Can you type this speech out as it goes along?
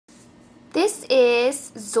This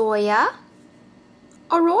is Zoya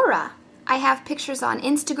Aurora. I have pictures on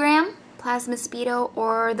Instagram, PlasmaSpeedo,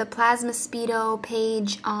 or the PlasmaSpeedo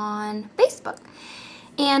page on Facebook.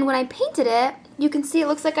 And when I painted it, you can see it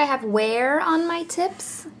looks like I have wear on my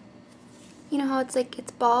tips. You know how it's like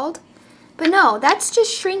it's bald? But no, that's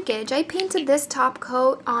just shrinkage. I painted this top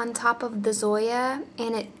coat on top of the Zoya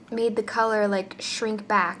and it made the color like shrink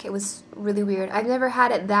back. It was really weird. I've never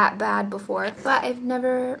had it that bad before, but I've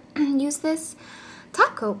never used this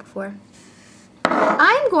top coat before.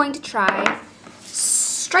 I'm going to try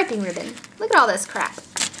striping ribbon. Look at all this crap.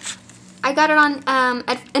 I got it on,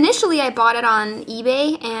 initially I bought it on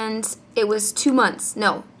eBay and it was 2 months.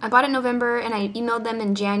 No, I bought it in November and I emailed them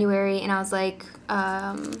in January and I was like,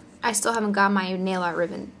 I still haven't got my nail art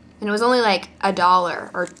ribbon. And it was only like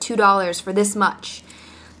 $1 or $2 for this much.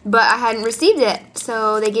 But I hadn't received it,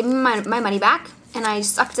 so they gave me my money back and I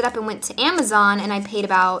sucked it up and went to Amazon and I paid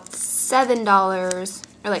about $7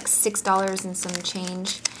 or like $6 and some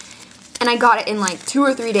change. And I got it in like 2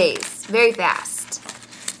 or 3 days, very fast.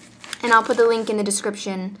 And I'll put the link in the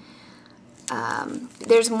description.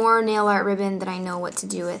 There's more nail art ribbon that I know what to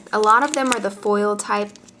do with. A lot of them are the foil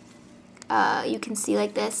type. You can see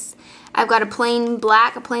like this. I've got a plain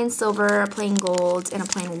black, a plain silver, a plain gold, and a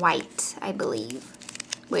plain white, I believe.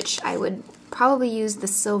 Which I would probably use the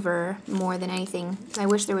silver more than anything. I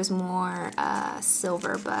wish there was more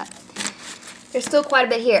silver, but there's still quite a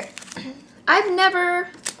bit here. I've never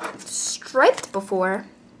striped before,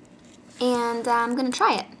 and I'm gonna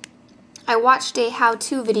try it. I watched a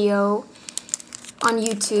how-to video on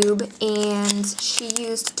YouTube, and she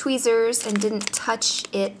used tweezers and didn't touch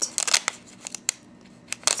it.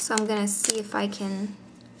 So I'm gonna see if I can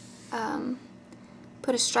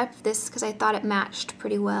put a stripe of this because I thought it matched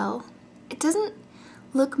pretty well. It doesn't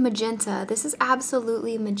look magenta. This is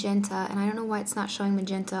absolutely magenta, and I don't know why it's not showing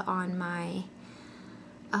magenta on my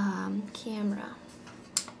camera.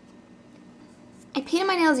 I painted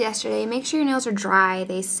my nails yesterday. Make sure your nails are dry,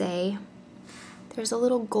 they say. There's a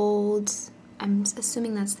little gold. I'm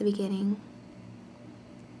assuming that's the beginning.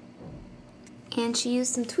 And she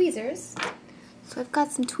used some tweezers. So I've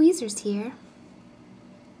got some tweezers here.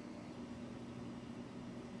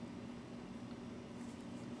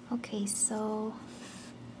 Okay, so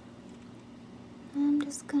I'm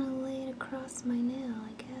just gonna lay it across my nail,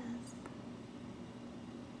 I guess.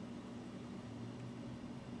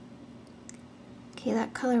 Okay,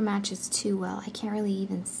 that color matches too well. I can't really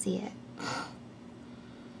even see it.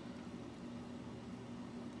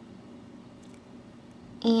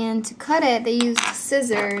 And to cut it, they used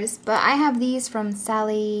scissors, but I have these from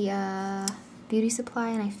Sally Beauty Supply,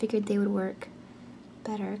 and I figured they would work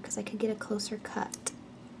better because I could get a closer cut.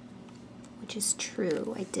 Which is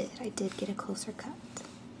true, I did get a closer cut.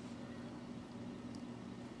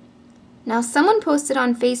 Now someone posted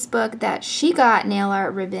on Facebook that she got nail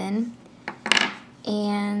art ribbon,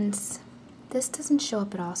 and this doesn't show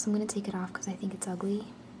up at all, so I'm going to take it off because I think it's ugly.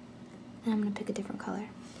 And I'm going to pick a different color.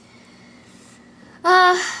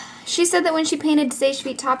 She said that when she painted Sage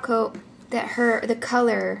Feet top coat, that the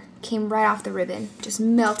color came right off the ribbon, just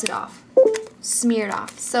melted off, smeared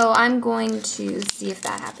off. So I'm going to see if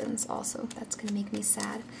that happens also. That's going to make me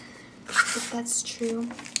sad if that's true.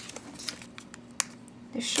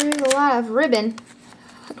 There sure is a lot of ribbon.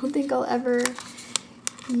 I don't think I'll ever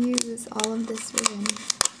use all of this ribbon.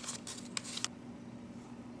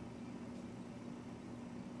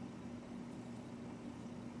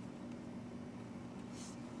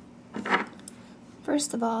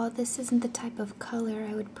 First of all, this isn't the type of color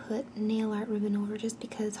I would put nail art ribbon over just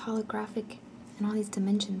because holographic and all these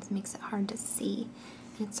dimensions makes it hard to see.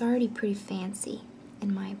 And it's already pretty fancy,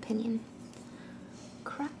 in my opinion.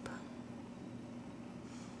 Crap.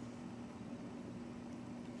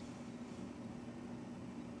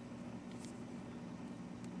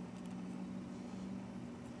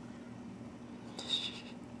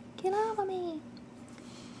 Get off of me!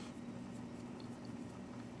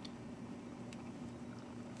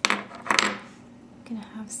 Gonna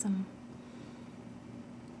have some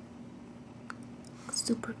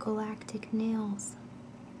super galactic nails.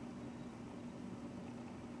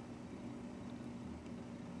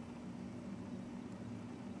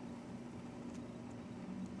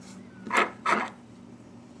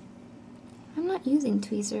 I'm not using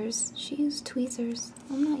tweezers. She used tweezers.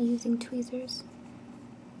 I'm not using tweezers.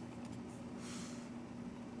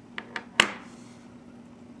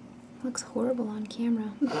 Looks horrible on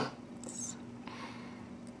camera.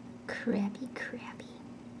 Crappy.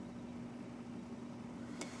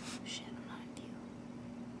 Shit, I'm not in view.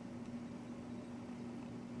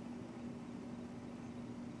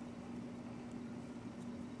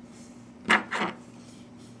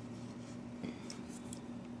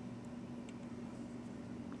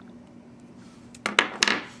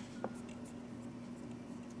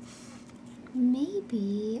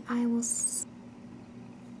 maybe I will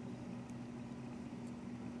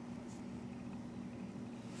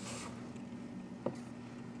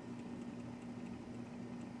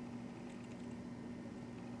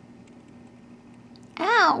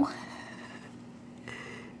Ow!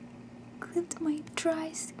 Clipped my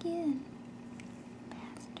dry skin.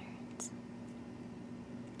 Bastards.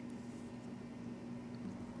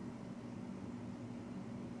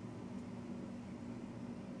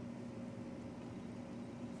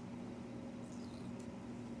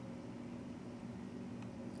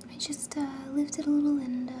 I just lifted a little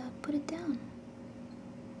and put it down.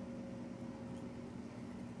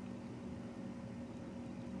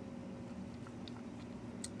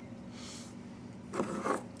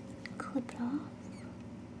 Clip it off.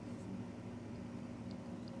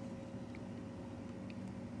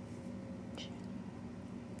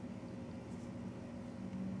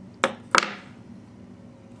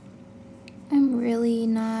 I'm really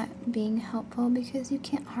not being helpful because you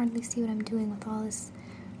can't hardly see what I'm doing with all this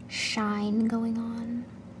shine going on.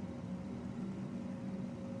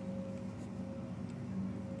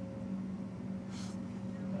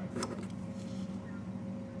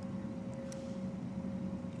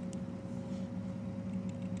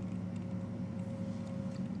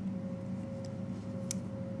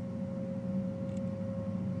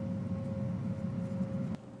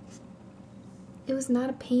 It was not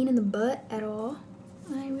a pain in the butt at all.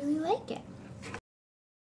 I really like it.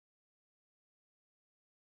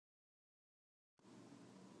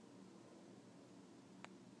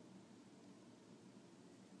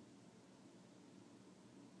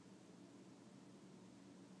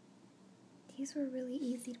 These were really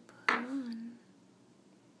easy to put on.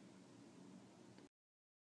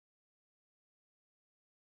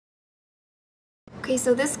 Okay,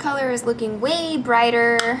 so this color is looking way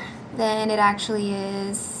brighter than it actually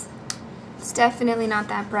is. It's definitely not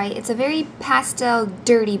that bright. It's a very pastel,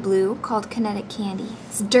 dirty blue called Kinetic Candy.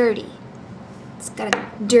 It's dirty. It's got a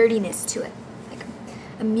dirtiness to it, like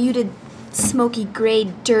a muted, smoky gray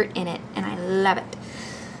dirt in it, and I love it.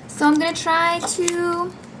 So I'm gonna try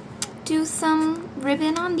to do some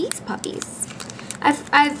ribbon on these puppies.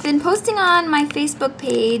 I've been posting on my Facebook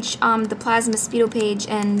page, the PlasmaSpeedo page,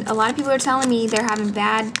 and a lot of people are telling me they're having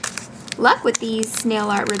bad luck with these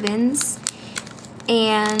nail art ribbons.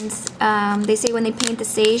 And they say when they paint the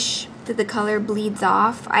seche that the color bleeds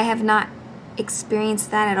off. I have not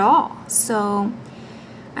experienced that at all. So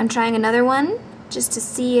I'm trying another one just to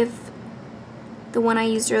see if the one I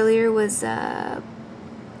used earlier was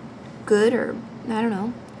good, or I don't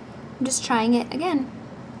know. I'm just trying it again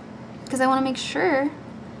because I want to make sure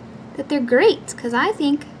that they're great, because I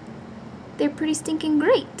think they're pretty stinking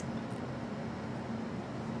great.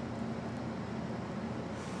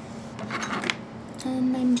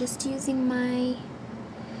 And I'm just using my...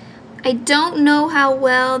 I don't know how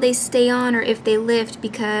well they stay on or if they lift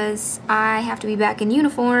because I have to be back in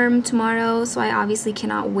uniform tomorrow, so I obviously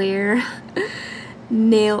cannot wear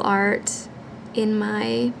nail art in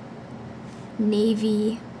my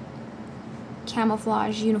navy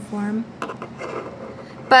camouflage uniform.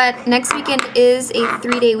 But next weekend is a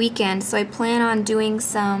 3-day weekend, so I plan on doing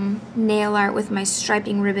some nail art with my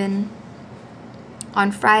striping ribbon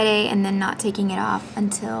on Friday and then not taking it off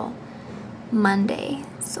until Monday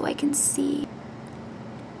so I can see.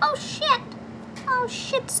 Oh shit! Oh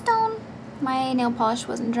shit stone! My nail polish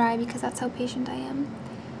wasn't dry because that's how patient I am.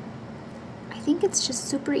 I think it's just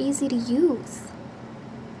super easy to use.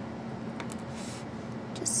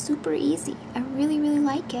 Just super easy. I really, really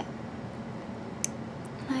like it.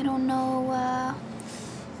 I don't know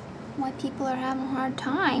why people are having a hard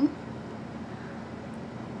time.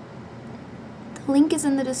 The link is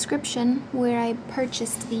in the description where I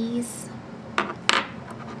purchased these.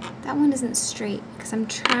 That one isn't straight because I'm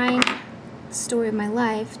trying the story of my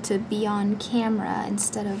life to be on camera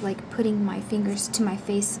instead of like putting my fingers to my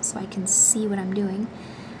face so I can see what I'm doing,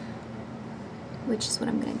 which is what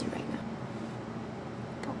I'm gonna do right now.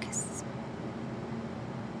 Focus.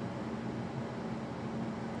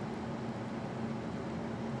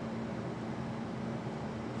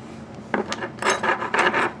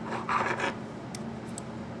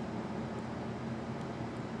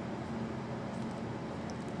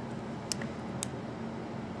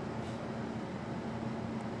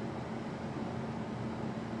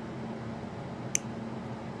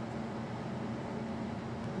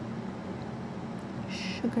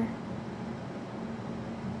 Sugar.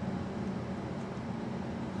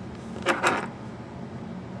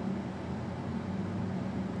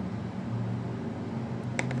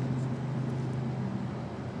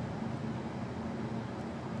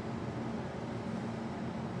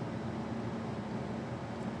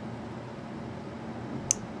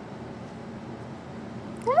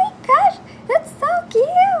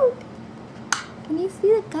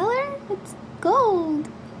 gold.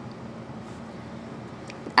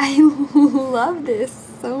 I love this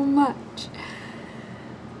so much.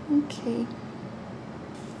 Okay.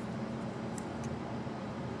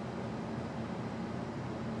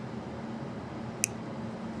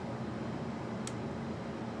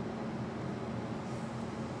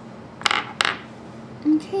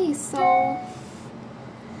 Okay, so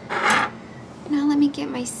now let me get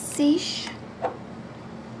my seche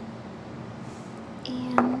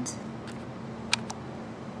and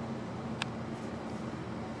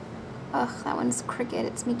ugh, that one's crooked.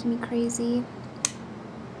 It's making me crazy.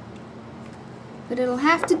 But it'll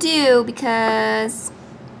have to do because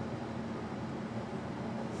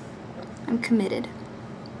I'm committed.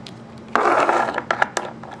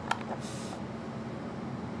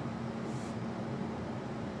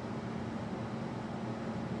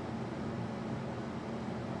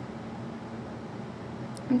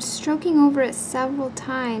 I'm stroking over it several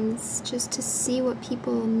times just to see what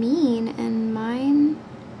people mean, and mine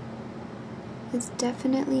is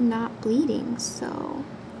definitely not bleeding, so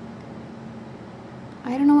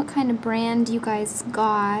I don't know what kind of brand you guys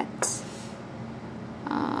got,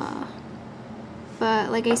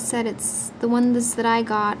 but like I said, it's the ones that I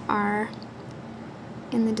got are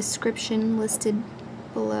in the description listed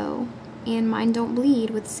below, and mine don't bleed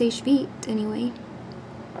with Seche Vite anyway.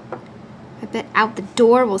 I bet Out the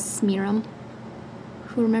Door will smear them.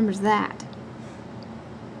 Who remembers that?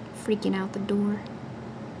 Freaking Out the Door.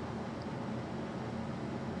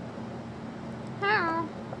 Ow.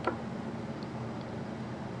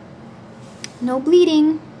 No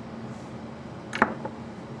bleeding.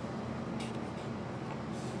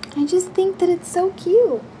 I just think that it's so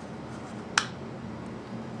cute.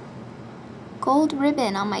 Gold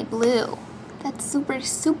ribbon on my blue. That's super,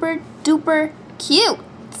 super duper cute.